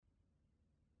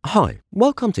Hi,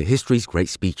 welcome to History's Great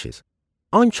Speeches.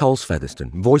 I'm Charles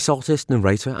Featherstone, voice artist,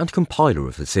 narrator and compiler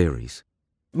of the series.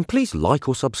 Please like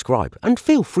or subscribe and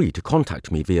feel free to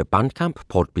contact me via Bandcamp,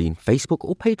 Podbean, Facebook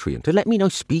or Patreon to let me know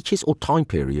speeches or time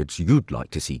periods you'd like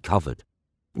to see covered.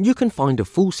 You can find a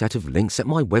full set of links at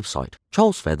my website,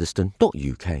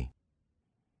 charlesfeatherstone.uk.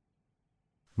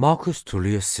 Marcus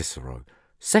Tullius Cicero,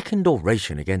 Second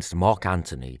Oration against Mark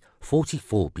Antony,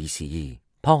 44 BCE,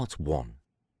 Part 1.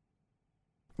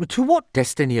 To what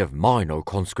destiny of mine, O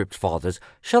conscript fathers,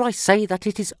 shall I say that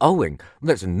it is owing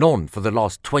that none for the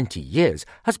last 20 years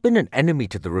has been an enemy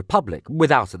to the Republic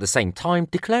without at the same time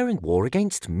declaring war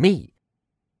against me?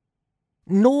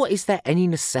 Nor is there any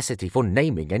necessity for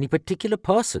naming any particular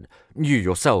person. You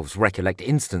yourselves recollect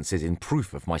instances in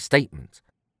proof of my statement.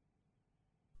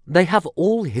 They have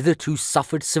all hitherto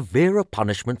suffered severer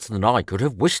punishments than I could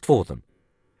have wished for them.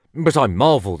 But I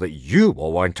marvel that you,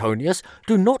 O Antonius,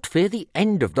 do not fear the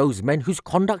end of those men whose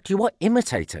conduct you are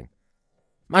imitating.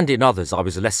 And in others I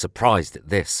was less surprised at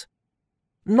this.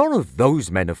 None of those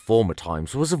men of former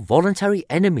times was a voluntary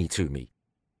enemy to me.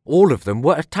 All of them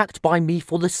were attacked by me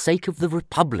for the sake of the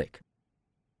Republic.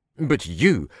 But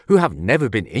you, who have never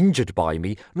been injured by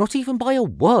me, not even by a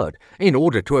word, in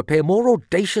order to appear more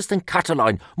audacious than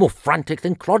Catiline, more frantic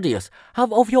than Clodius,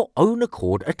 have of your own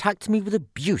accord attacked me with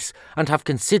abuse, and have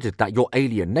considered that your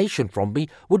alienation from me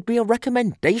would be a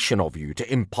recommendation of you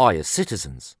to impious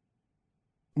citizens.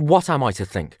 What am I to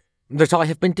think? That I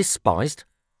have been despised?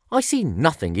 I see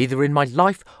nothing either in my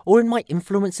life or in my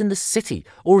influence in the city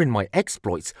or in my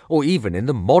exploits or even in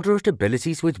the moderate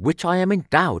abilities with which I am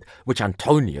endowed, which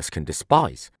Antonius can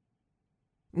despise.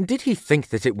 Did he think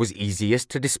that it was easiest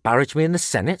to disparage me in the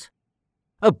Senate?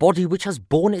 A body which has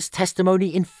borne its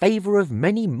testimony in favour of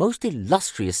many most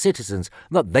illustrious citizens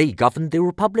that they governed the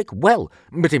Republic well,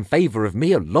 but in favour of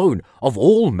me alone, of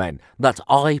all men, that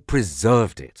I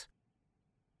preserved it.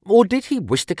 Or did he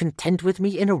wish to contend with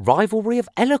me in a rivalry of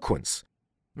eloquence?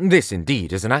 This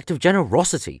indeed is an act of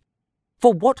generosity.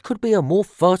 For what could be a more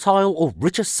fertile or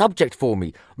richer subject for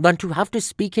me than to have to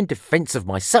speak in defence of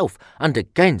myself and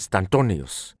against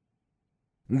Antonius?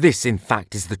 This, in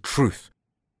fact, is the truth.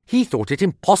 He thought it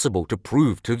impossible to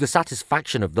prove to the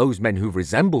satisfaction of those men who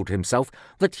resembled himself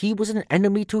that he was an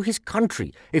enemy to his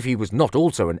country if he was not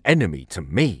also an enemy to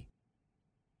me.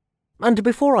 And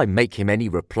before I make him any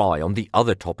reply on the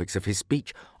other topics of his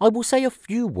speech, I will say a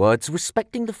few words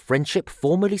respecting the friendship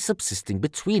formerly subsisting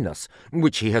between us,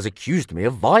 which he has accused me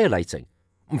of violating.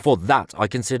 For that I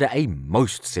consider a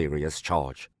most serious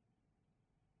charge.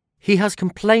 He has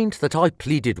complained that I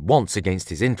pleaded once against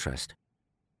his interest.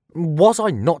 Was I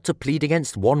not to plead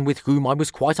against one with whom I was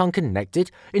quite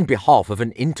unconnected, in behalf of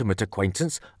an intimate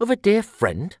acquaintance, of a dear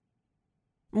friend?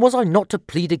 Was I not to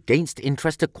plead against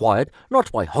interest acquired,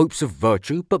 not by hopes of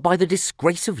virtue, but by the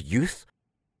disgrace of youth?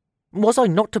 Was I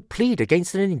not to plead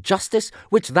against an injustice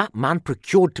which that man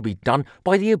procured to be done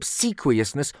by the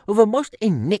obsequiousness of a most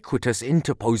iniquitous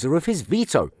interposer of his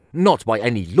veto, not by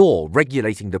any law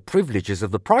regulating the privileges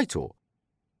of the praetor?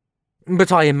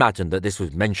 But I imagine that this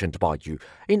was mentioned by you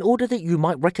in order that you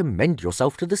might recommend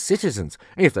yourself to the citizens,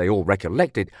 if they all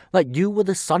recollected that you were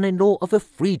the son-in-law of a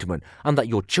freedman, and that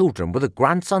your children were the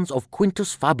grandsons of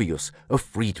Quintus Fabius, a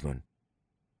freedman.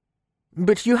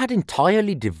 But you had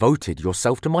entirely devoted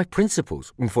yourself to my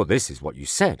principles, for this is what you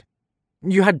said.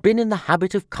 You had been in the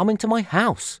habit of coming to my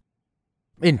house.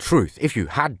 In truth, if you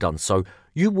had done so,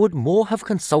 you would more have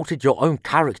consulted your own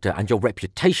character and your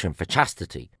reputation for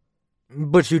chastity.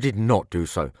 But you did not do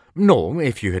so, nor,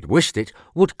 if you had wished it,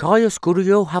 would Caius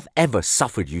Curio have ever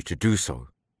suffered you to do so.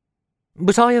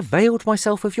 But I availed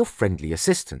myself of your friendly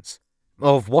assistance.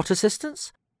 Of what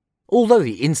assistance? Although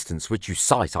the instance which you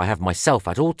cite I have myself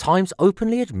at all times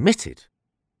openly admitted.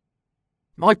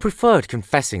 I preferred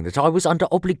confessing that I was under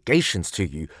obligations to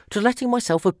you to letting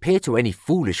myself appear to any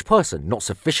foolish person not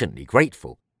sufficiently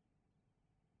grateful.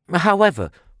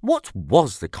 However, what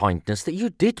was the kindness that you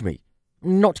did me?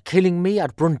 Not killing me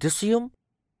at Brundisium?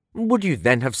 Would you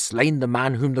then have slain the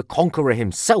man whom the conqueror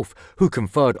himself, who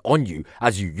conferred on you,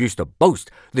 as you used to boast,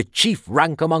 the chief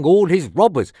rank among all his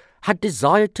robbers, had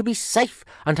desired to be safe,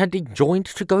 and had enjoined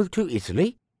to go to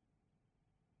Italy?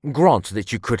 Grant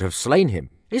that you could have slain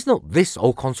him. Is not this,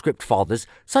 O conscript fathers,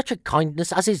 such a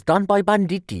kindness as is done by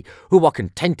banditti, who are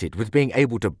contented with being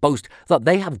able to boast that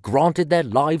they have granted their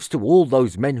lives to all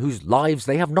those men whose lives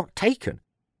they have not taken?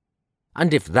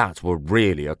 And if that were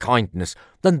really a kindness,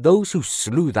 then those who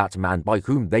slew that man by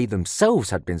whom they themselves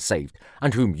had been saved,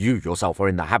 and whom you yourself are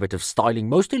in the habit of styling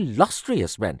most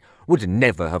illustrious men, would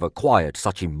never have acquired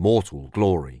such immortal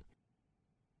glory.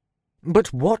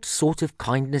 But what sort of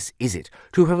kindness is it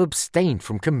to have abstained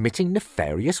from committing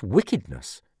nefarious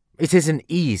wickedness? It is an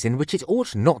ease in which it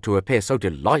ought not to appear so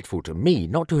delightful to me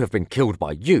not to have been killed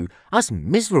by you, as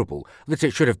miserable that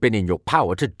it should have been in your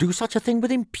power to do such a thing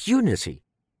with impunity.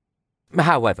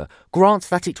 However, grant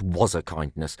that it was a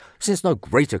kindness, since no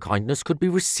greater kindness could be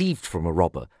received from a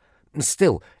robber.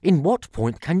 Still, in what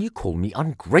point can you call me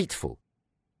ungrateful?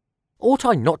 Ought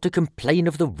I not to complain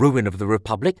of the ruin of the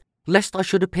Republic, lest I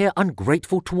should appear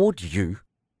ungrateful toward you?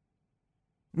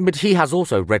 But he has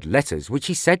also read letters which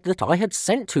he said that I had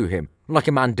sent to him, like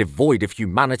a man devoid of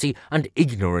humanity and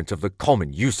ignorant of the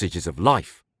common usages of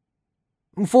life.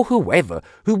 For whoever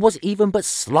who was even but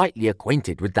slightly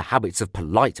acquainted with the habits of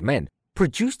polite men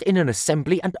produced in an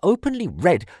assembly and openly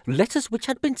read letters which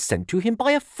had been sent to him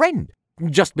by a friend,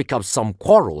 just because some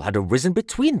quarrel had arisen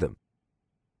between them.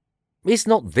 Is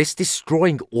not this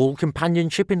destroying all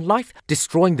companionship in life,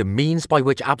 destroying the means by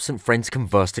which absent friends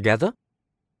converse together?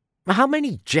 How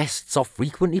many jests are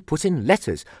frequently put in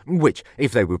letters, which,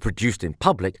 if they were produced in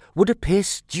public, would appear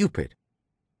stupid?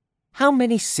 How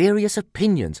many serious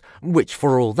opinions, which,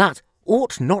 for all that,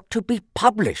 ought not to be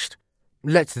published?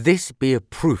 Let this be a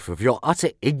proof of your utter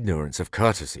ignorance of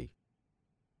courtesy.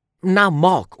 Now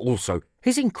mark also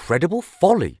his incredible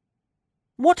folly.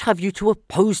 What have you to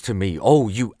oppose to me, O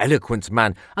you eloquent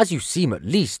man, as you seem at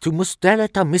least to Mustela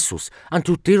Tamissus and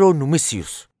to Tiro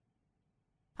Numisius?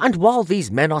 And while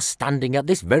these men are standing at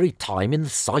this very time in the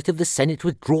sight of the Senate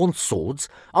with drawn swords,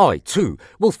 I, too,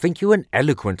 will think you an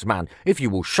eloquent man if you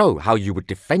will show how you would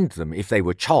defend them if they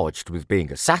were charged with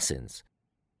being assassins.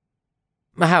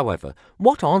 However,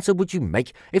 what answer would you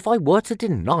make if I were to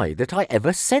deny that I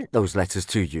ever sent those letters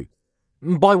to you?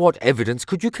 By what evidence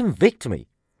could you convict me?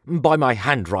 By my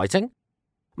handwriting?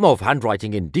 Of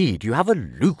handwriting, indeed, you have a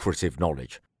lucrative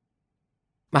knowledge.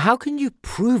 How can you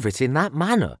prove it in that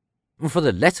manner? For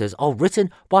the letters are written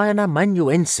by an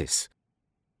amanuensis.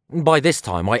 By this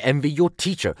time I envy your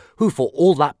teacher, who for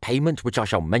all that payment which I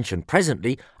shall mention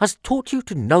presently, has taught you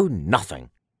to know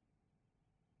nothing.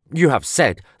 You have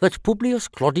said that Publius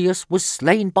Clodius was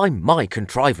slain by my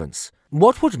contrivance.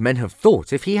 What would men have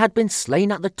thought if he had been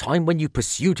slain at the time when you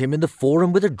pursued him in the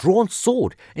forum with a drawn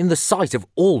sword in the sight of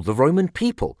all the Roman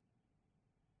people?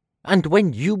 And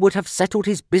when you would have settled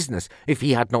his business if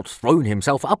he had not thrown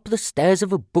himself up the stairs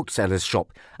of a bookseller's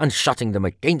shop and, shutting them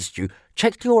against you,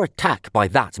 checked your attack by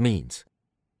that means?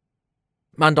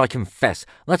 And I confess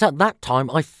that at that time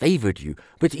I favoured you,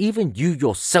 but even you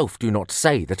yourself do not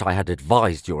say that I had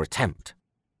advised your attempt.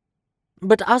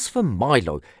 But as for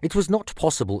Milo, it was not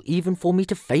possible even for me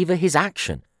to favour his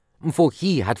action, for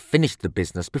he had finished the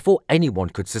business before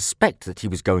anyone could suspect that he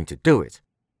was going to do it.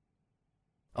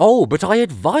 Oh, but I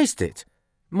advised it!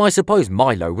 I suppose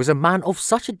Milo was a man of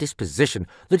such a disposition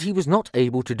that he was not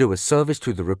able to do a service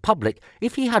to the Republic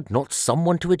if he had not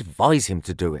someone to advise him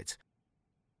to do it.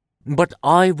 But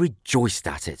I rejoiced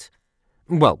at it.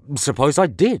 Well, suppose I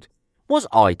did. Was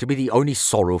I to be the only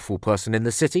sorrowful person in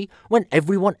the city when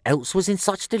everyone else was in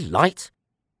such delight?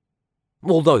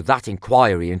 Although that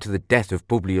inquiry into the death of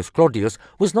Publius Clodius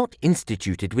was not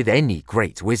instituted with any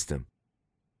great wisdom.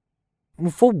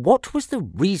 For what was the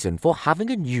reason for having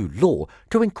a new law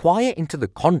to inquire into the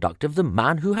conduct of the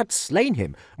man who had slain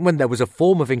him when there was a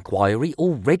form of inquiry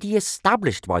already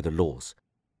established by the laws?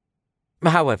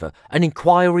 However, an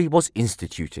inquiry was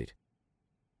instituted.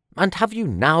 And have you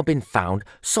now been found,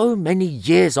 so many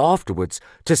years afterwards,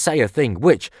 to say a thing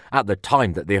which, at the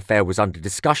time that the affair was under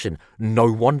discussion,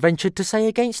 no one ventured to say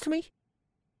against me?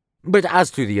 But as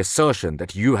to the assertion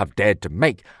that you have dared to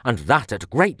make, and that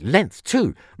at great length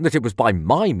too, that it was by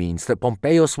my means that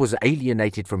Pompeius was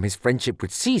alienated from his friendship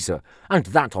with Caesar, and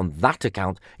that on that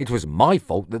account it was my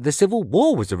fault that the civil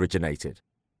war was originated,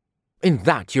 in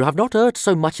that you have not erred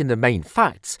so much in the main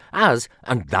facts as,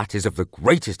 and that is of the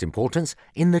greatest importance,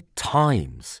 in the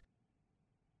times.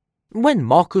 When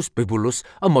Marcus Bibulus,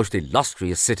 a most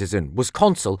illustrious citizen, was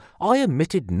consul, I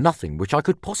omitted nothing which I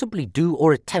could possibly do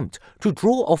or attempt to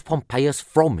draw off Pompeius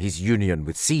from his union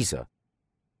with Caesar.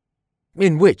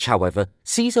 In which, however,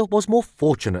 Caesar was more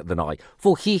fortunate than I,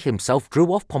 for he himself drew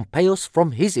off Pompeius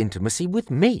from his intimacy with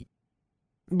me.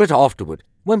 But afterward,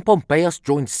 when Pompeius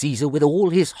joined Caesar with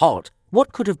all his heart,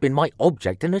 what could have been my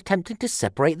object in attempting to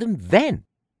separate them then?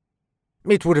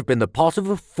 It would have been the part of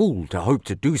a fool to hope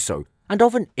to do so, and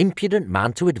of an impudent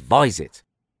man to advise it.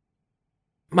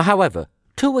 However,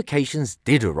 2 occasions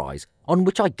did arise on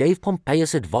which I gave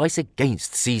Pompeius advice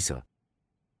against Caesar.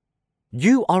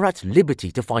 You are at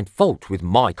liberty to find fault with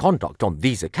my conduct on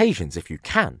these occasions if you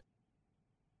can.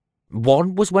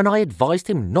 One was when I advised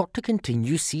him not to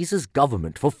continue Caesar's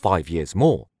government for 5 years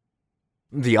more.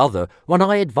 The other when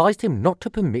I advised him not to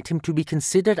permit him to be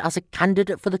considered as a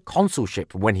candidate for the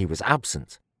consulship when he was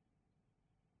absent.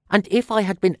 And if I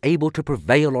had been able to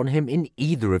prevail on him in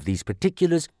either of these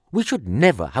particulars, we should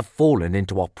never have fallen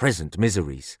into our present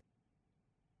miseries.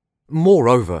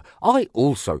 Moreover, I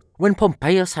also, when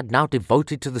Pompeius had now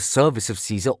devoted to the service of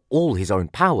Caesar all his own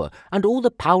power, and all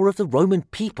the power of the Roman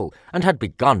people, and had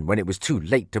begun when it was too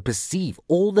late to perceive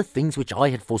all the things which I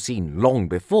had foreseen long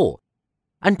before,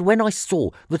 and when I saw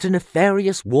that a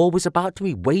nefarious war was about to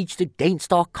be waged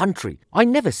against our country, I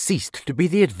never ceased to be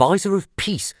the adviser of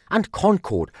peace and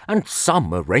concord and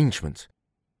some arrangement.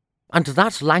 And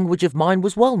that language of mine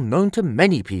was well known to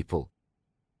many people.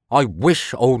 I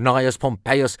wish, O Gnaeus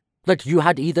Pompeius, that you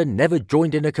had either never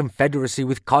joined in a confederacy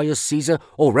with Caius Caesar,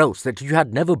 or else that you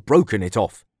had never broken it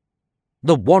off.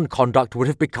 The one conduct would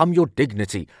have become your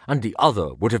dignity, and the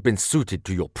other would have been suited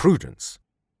to your prudence.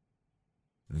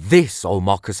 This, O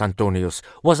Marcus Antonius,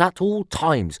 was at all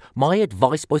times my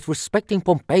advice both respecting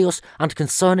Pompeius and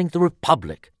concerning the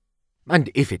Republic. And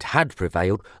if it had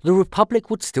prevailed, the Republic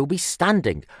would still be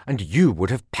standing, and you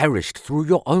would have perished through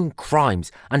your own crimes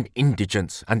and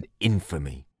indigence and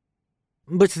infamy.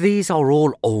 But these are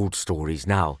all old stories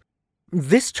now.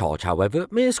 This charge, however,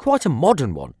 is quite a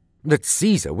modern one, that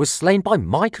Caesar was slain by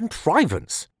my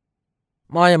contrivance.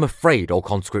 I am afraid, O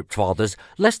conscript fathers,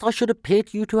 lest I should appear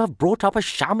to you to have brought up a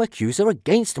sham accuser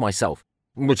against myself,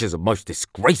 which is a most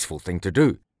disgraceful thing to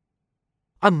do.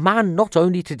 A man not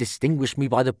only to distinguish me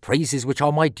by the praises which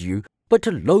are my due, but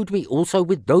to load me also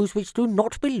with those which do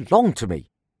not belong to me.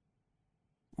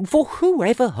 For who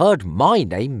ever heard my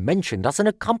name mentioned as an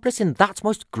accomplice in that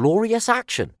most glorious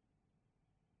action?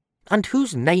 And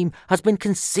whose name has been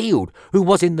concealed who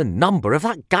was in the number of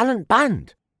that gallant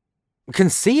band?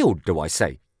 Concealed, do I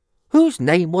say? Whose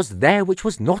name was there which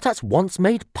was not at once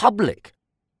made public?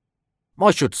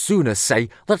 I should sooner say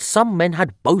that some men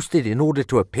had boasted in order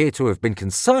to appear to have been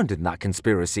concerned in that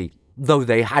conspiracy, though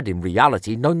they had in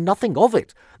reality known nothing of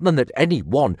it, than that any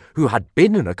one who had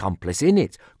been an accomplice in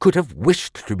it could have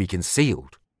wished to be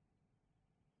concealed.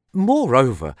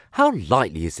 Moreover, how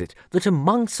likely is it that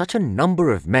among such a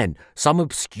number of men, some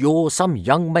obscure, some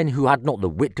young men who had not the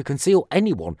wit to conceal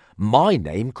anyone, my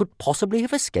name could possibly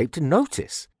have escaped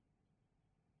notice?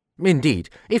 Indeed,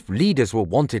 if leaders were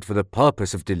wanted for the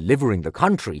purpose of delivering the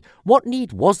country, what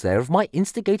need was there of my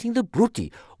instigating the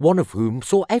Bruti, one of whom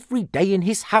saw every day in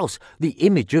his house the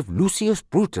image of Lucius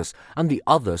Brutus, and the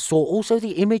other saw also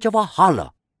the image of a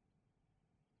Hala?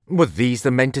 Were these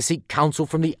the men to seek counsel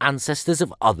from the ancestors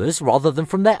of others rather than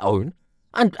from their own,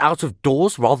 and out of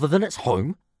doors rather than at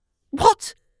home?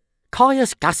 What?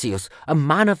 Caius Cassius, a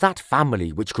man of that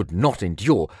family which could not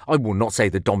endure, I will not say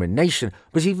the domination,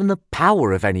 but even the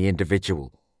power of any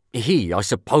individual. He, I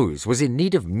suppose, was in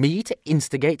need of me to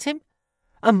instigate him?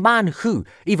 A man who,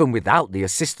 even without the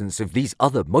assistance of these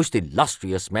other most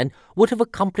illustrious men, would have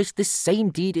accomplished this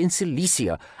same deed in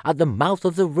Cilicia, at the mouth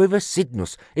of the river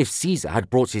Cydnus, if Caesar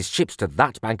had brought his ships to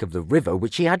that bank of the river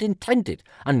which he had intended,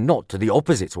 and not to the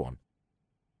opposite one.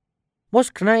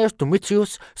 Was Cneius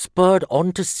Domitius spurred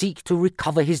on to seek to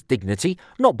recover his dignity,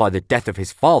 not by the death of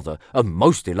his father, a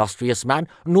most illustrious man,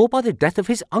 nor by the death of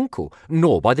his uncle,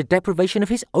 nor by the deprivation of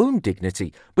his own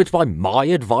dignity, but by my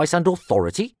advice and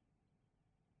authority?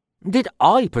 Did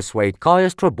I persuade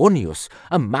Caius Trebonius,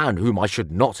 a man whom I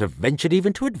should not have ventured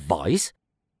even to advise?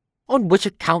 On which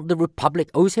account the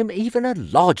Republic owes him even a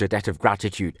larger debt of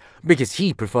gratitude, because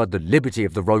he preferred the liberty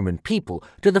of the Roman people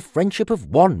to the friendship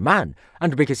of one man,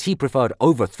 and because he preferred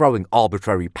overthrowing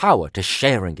arbitrary power to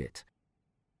sharing it.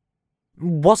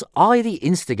 Was I the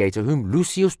instigator whom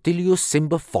Lucius Tullius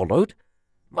Cimber followed?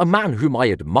 A man whom I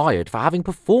admired for having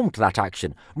performed that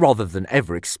action, rather than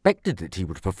ever expected that he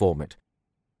would perform it.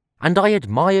 And I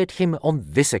admired him on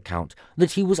this account,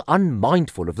 that he was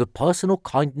unmindful of the personal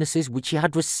kindnesses which he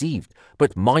had received,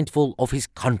 but mindful of his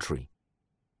country.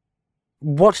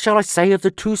 What shall I say of the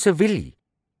two Servili?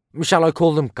 Shall I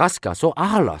call them Cascas or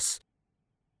Ahalas?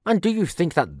 And do you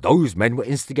think that those men were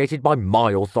instigated by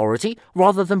my authority,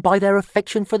 rather than by their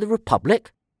affection for the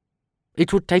Republic?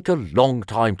 It would take a long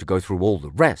time to go through all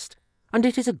the rest, and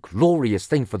it is a glorious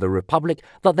thing for the Republic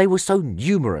that they were so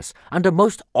numerous, and a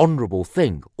most honourable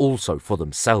thing also for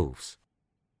themselves.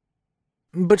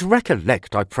 But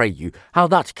recollect, I pray you, how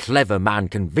that clever man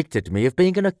convicted me of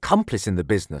being an accomplice in the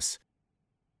business.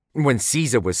 When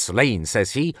Caesar was slain,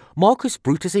 says he, Marcus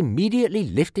Brutus immediately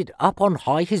lifted up on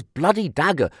high his bloody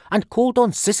dagger, and called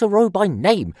on Cicero by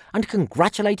name, and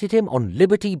congratulated him on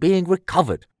liberty being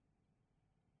recovered.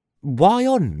 Why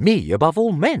on me above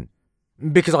all men?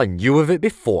 Because I knew of it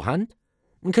beforehand?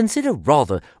 Consider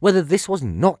rather whether this was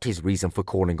not his reason for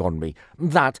calling on me,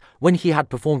 that, when he had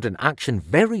performed an action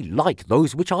very like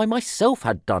those which I myself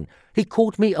had done, he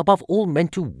called me above all men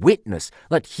to witness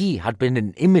that he had been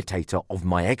an imitator of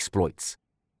my exploits.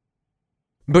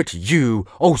 But you,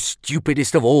 O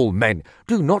stupidest of all men,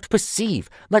 do not perceive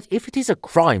that if it is a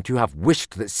crime to have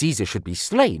wished that Caesar should be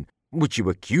slain, which you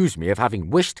accuse me of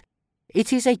having wished,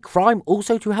 it is a crime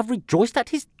also to have rejoiced at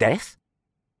his death?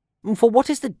 For what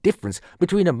is the difference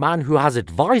between a man who has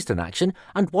advised an action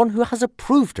and one who has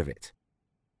approved of it?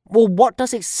 Or what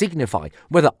does it signify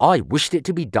whether I wished it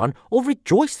to be done or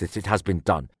rejoiced that it has been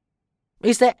done?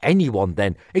 Is there anyone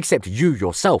then, except you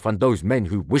yourself and those men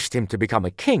who wished him to become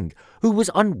a king, who was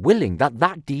unwilling that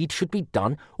that deed should be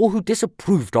done or who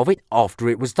disapproved of it after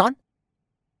it was done?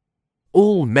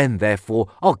 All men, therefore,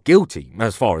 are guilty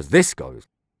as far as this goes.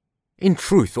 In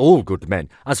truth, all good men,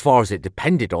 as far as it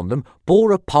depended on them,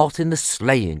 bore a part in the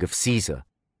slaying of Caesar.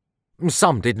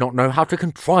 Some did not know how to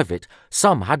contrive it,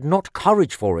 some had not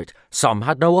courage for it, some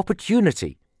had no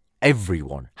opportunity.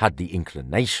 Everyone had the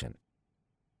inclination.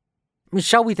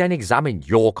 Shall we then examine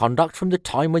your conduct from the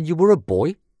time when you were a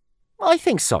boy? I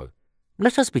think so.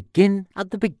 Let us begin at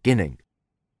the beginning.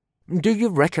 Do you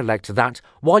recollect that,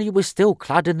 while you were still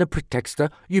clad in the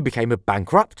praetexta, you became a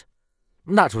bankrupt?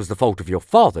 That was the fault of your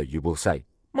father, you will say.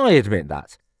 I admit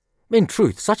that. In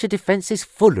truth, such a defence is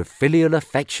full of filial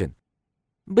affection.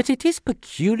 But it is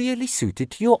peculiarly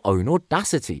suited to your own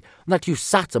audacity that you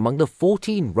sat among the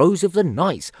 14 rows of the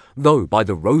knights, though by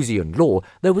the Rosian law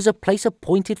there was a place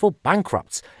appointed for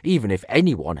bankrupts, even if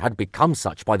anyone had become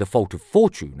such by the fault of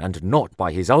fortune and not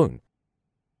by his own.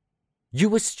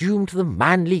 You assumed the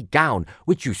manly gown,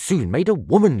 which you soon made a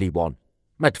womanly one.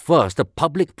 At first a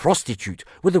public prostitute,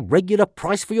 with a regular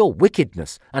price for your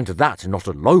wickedness, and that not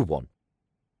a low one.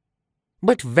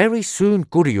 But very soon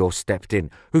Curio stepped in,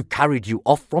 who carried you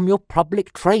off from your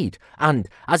public trade, and,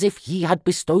 as if he had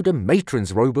bestowed a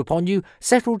matron's robe upon you,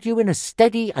 settled you in a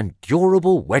steady and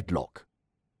durable wedlock.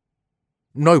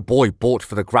 No boy bought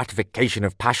for the gratification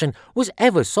of passion was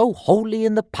ever so wholly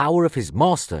in the power of his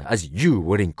master as you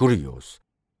were in Curio's.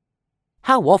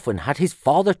 How often had his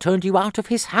father turned you out of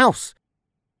his house?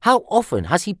 How often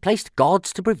has he placed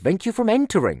guards to prevent you from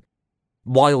entering?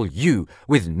 While you,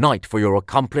 with night for your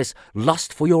accomplice,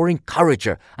 lust for your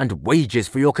encourager, and wages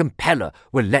for your compeller,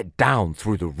 were let down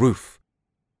through the roof.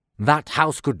 That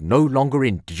house could no longer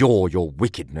endure your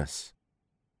wickedness.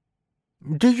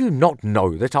 Do you not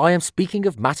know that I am speaking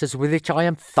of matters with which I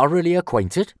am thoroughly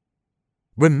acquainted?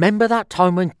 Remember that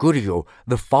time when Curio,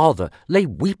 the father, lay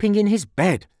weeping in his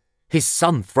bed, his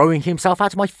son throwing himself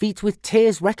at my feet with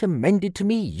tears recommended to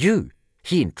me you.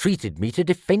 He entreated me to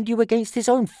defend you against his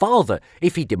own father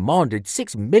if he demanded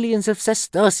 6 millions of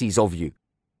sesterces of you.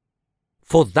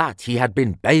 For that he had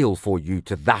been bail for you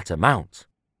to that amount.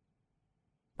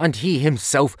 And he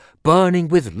himself, burning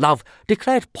with love,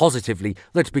 declared positively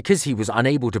that because he was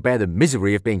unable to bear the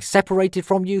misery of being separated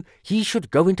from you, he should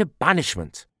go into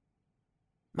banishment.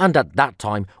 And at that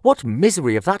time, what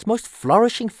misery of that most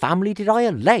flourishing family did I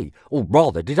allay, or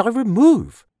rather did I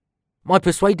remove? I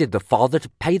persuaded the father to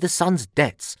pay the son's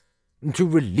debts, to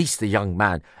release the young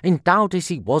man, endowed as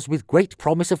he was with great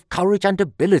promise of courage and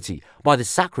ability by the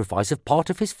sacrifice of part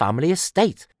of his family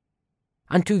estate,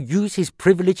 and to use his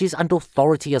privileges and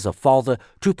authority as a father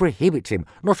to prohibit him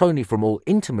not only from all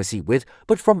intimacy with,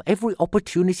 but from every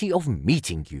opportunity of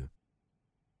meeting you.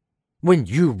 When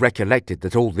you recollected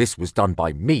that all this was done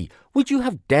by me, would you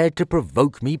have dared to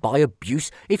provoke me by abuse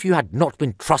if you had not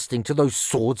been trusting to those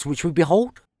swords which we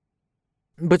behold?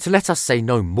 But let us say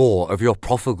no more of your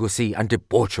profligacy and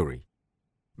debauchery.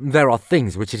 There are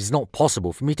things which it is not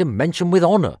possible for me to mention with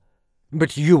honour,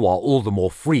 but you are all the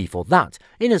more free for that,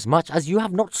 inasmuch as you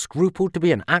have not scrupled to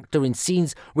be an actor in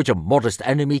scenes which a modest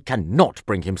enemy cannot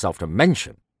bring himself to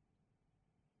mention.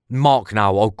 Mark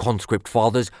now, O conscript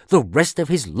fathers, the rest of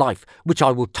his life, which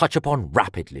I will touch upon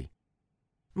rapidly.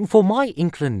 For my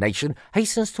inclination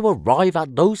hastens to arrive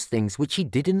at those things which he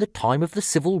did in the time of the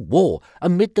Civil War,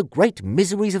 amid the great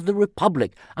miseries of the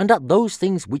Republic, and at those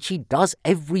things which he does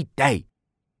every day.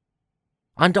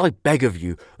 And I beg of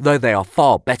you, though they are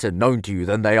far better known to you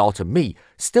than they are to me,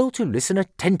 still to listen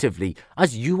attentively,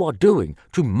 as you are doing,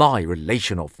 to my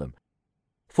relation of them.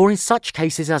 For in such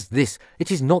cases as this, it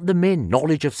is not the mere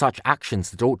knowledge of such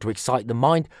actions that ought to excite the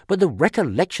mind, but the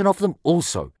recollection of them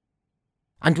also.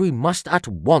 And we must at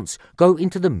once go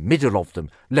into the middle of them,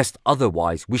 lest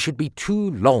otherwise we should be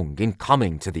too long in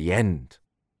coming to the end.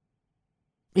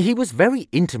 He was very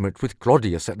intimate with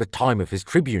Clodius at the time of his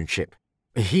tribuneship,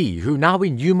 he who now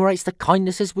enumerates the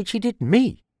kindnesses which he did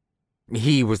me.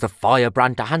 He was the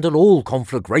firebrand to handle all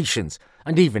conflagrations,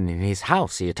 and even in his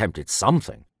house he attempted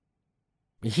something.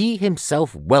 He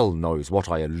himself well knows what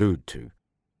I allude to.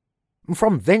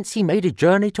 From thence he made a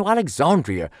journey to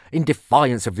Alexandria in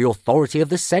defiance of the authority of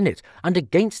the Senate and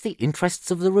against the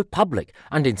interests of the Republic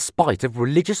and in spite of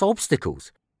religious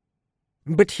obstacles.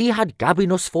 But he had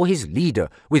Gabinus for his leader,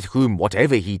 with whom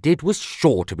whatever he did was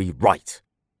sure to be right.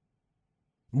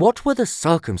 What were the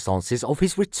circumstances of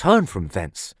his return from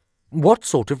thence? What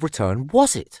sort of return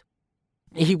was it?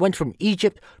 He went from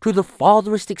Egypt to the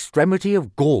farthest extremity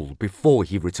of Gaul before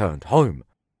he returned home.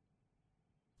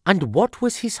 And what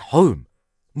was his home?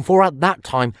 For at that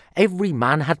time every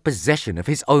man had possession of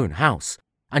his own house,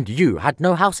 and you had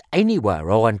no house anywhere,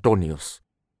 O Antonius.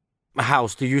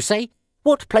 House, do you say?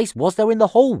 What place was there in the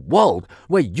whole world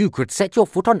where you could set your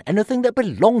foot on anything that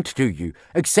belonged to you,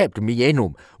 except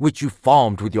Mienum, which you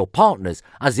farmed with your partners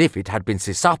as if it had been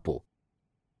Cisapo?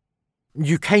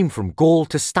 You came from Gaul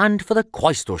to stand for the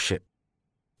quaestorship.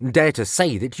 Dare to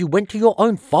say that you went to your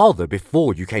own father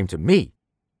before you came to me.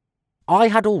 I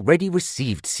had already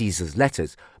received Caesar's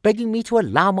letters, begging me to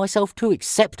allow myself to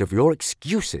accept of your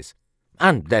excuses,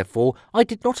 and therefore I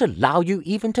did not allow you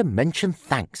even to mention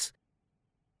thanks.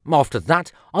 After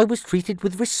that, I was treated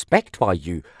with respect by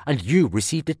you, and you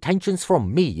received attentions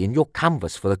from me in your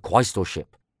canvass for the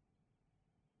quaestorship.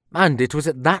 And it was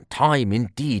at that time,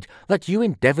 indeed, that you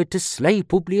endeavoured to slay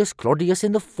Publius Clodius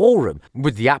in the Forum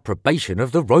with the approbation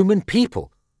of the Roman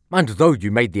people. And though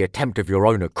you made the attempt of your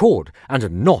own accord,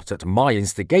 and not at my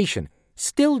instigation,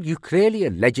 still you clearly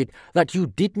alleged that you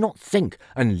did not think,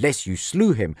 unless you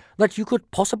slew him, that you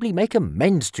could possibly make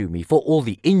amends to me for all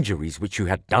the injuries which you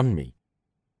had done me.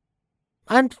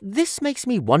 And this makes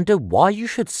me wonder why you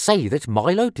should say that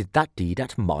Milo did that deed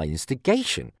at my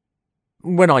instigation,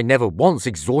 when I never once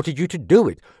exhorted you to do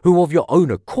it, who of your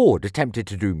own accord attempted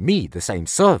to do me the same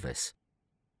service.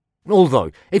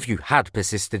 Although, if you had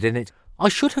persisted in it, I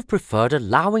should have preferred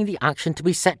allowing the action to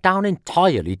be set down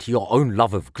entirely to your own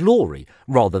love of glory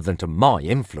rather than to my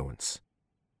influence.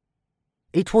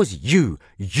 It was you,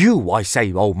 I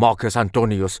say, O Marcus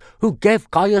Antonius, who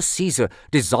gave Caius Caesar,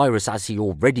 desirous as he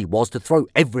already was to throw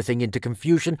everything into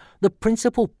confusion, the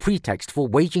principal pretext for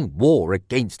waging war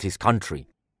against his country.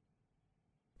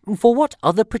 For what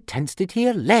other pretence did he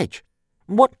allege?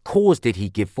 What cause did he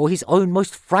give for his own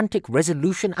most frantic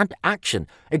resolution and action,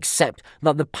 except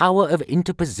that the power of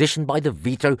interposition by the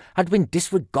veto had been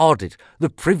disregarded, the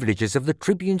privileges of the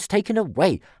tribunes taken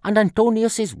away, and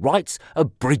Antonius's rights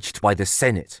abridged by the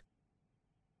Senate?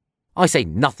 I say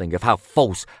nothing of how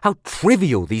false, how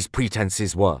trivial these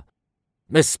pretences were,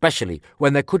 especially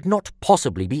when there could not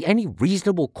possibly be any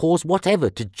reasonable cause whatever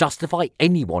to justify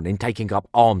anyone in taking up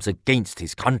arms against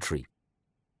his country.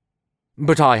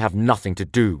 But I have nothing to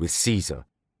do with Caesar.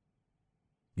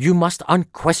 You must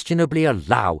unquestionably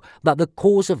allow that the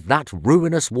cause of that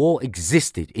ruinous war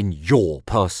existed in your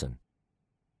person.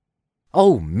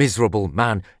 O miserable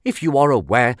man, if you are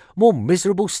aware, more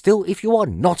miserable still if you are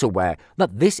not aware,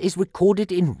 that this is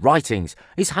recorded in writings,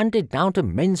 is handed down to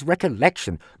men's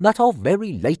recollection, that our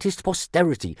very latest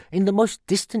posterity in the most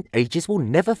distant ages will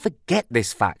never forget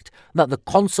this fact, that the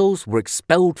consuls were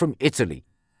expelled from Italy,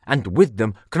 and with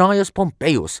them Cneius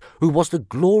Pompeius, who was the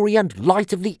glory and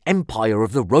light of the empire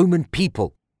of the Roman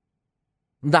people.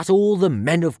 That all the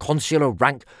men of consular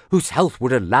rank, whose health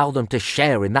would allow them to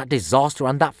share in that disaster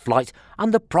and that flight,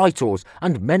 and the praetors,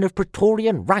 and men of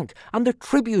praetorian rank, and the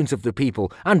tribunes of the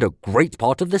people, and a great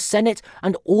part of the Senate,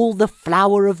 and all the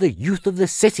flower of the youth of the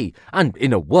city, and,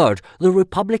 in a word, the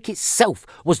Republic itself,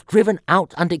 was driven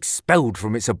out and expelled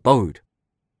from its abode.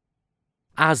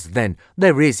 As, then,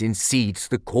 there is in seeds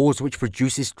the cause which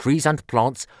produces trees and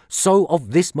plants, so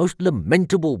of this most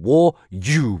lamentable war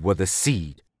you were the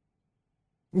seed.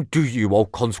 Do you, O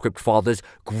conscript fathers,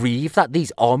 grieve that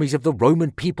these armies of the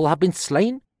Roman people have been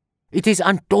slain? It is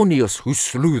Antonius who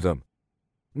slew them.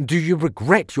 Do you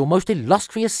regret your most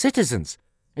illustrious citizens?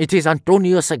 It is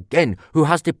Antonius again who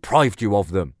has deprived you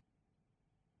of them.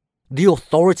 The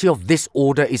authority of this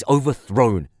order is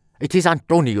overthrown. It is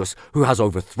Antonius who has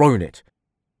overthrown it.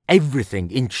 Everything,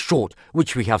 in short,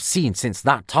 which we have seen since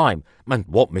that time, and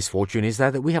what misfortune is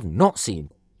there that we have not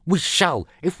seen, we shall,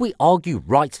 if we argue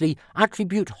rightly,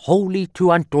 attribute wholly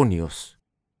to Antonius.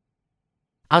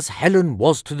 As Helen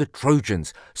was to the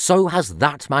Trojans, so has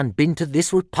that man been to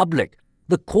this republic,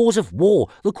 the cause of war,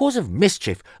 the cause of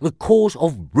mischief, the cause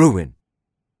of ruin.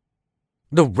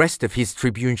 The rest of his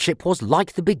tribuneship was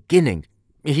like the beginning.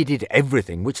 He did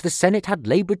everything which the Senate had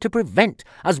laboured to prevent,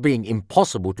 as being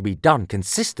impossible to be done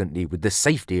consistently with the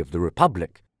safety of the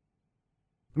Republic.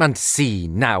 And see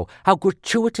now how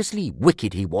gratuitously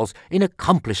wicked he was in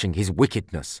accomplishing his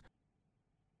wickedness.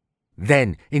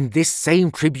 Then, in this same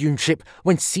tribuneship,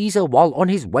 when Caesar, while on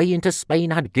his way into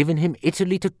Spain, had given him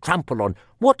Italy to trample on,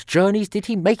 what journeys did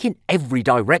he make in every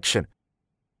direction?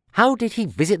 How did he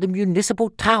visit the municipal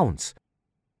towns?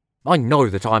 I know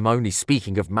that I am only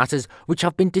speaking of matters which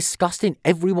have been discussed in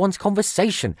everyone's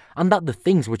conversation, and that the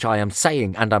things which I am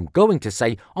saying and am going to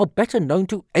say are better known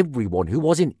to everyone who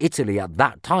was in Italy at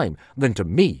that time than to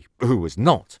me, who was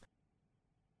not.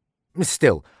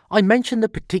 Still, I mention the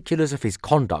particulars of his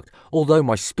conduct, although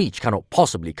my speech cannot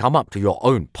possibly come up to your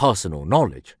own personal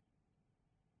knowledge.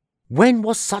 When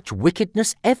was such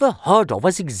wickedness ever heard of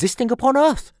as existing upon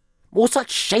earth? Or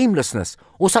such shamelessness,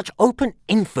 or such open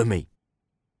infamy?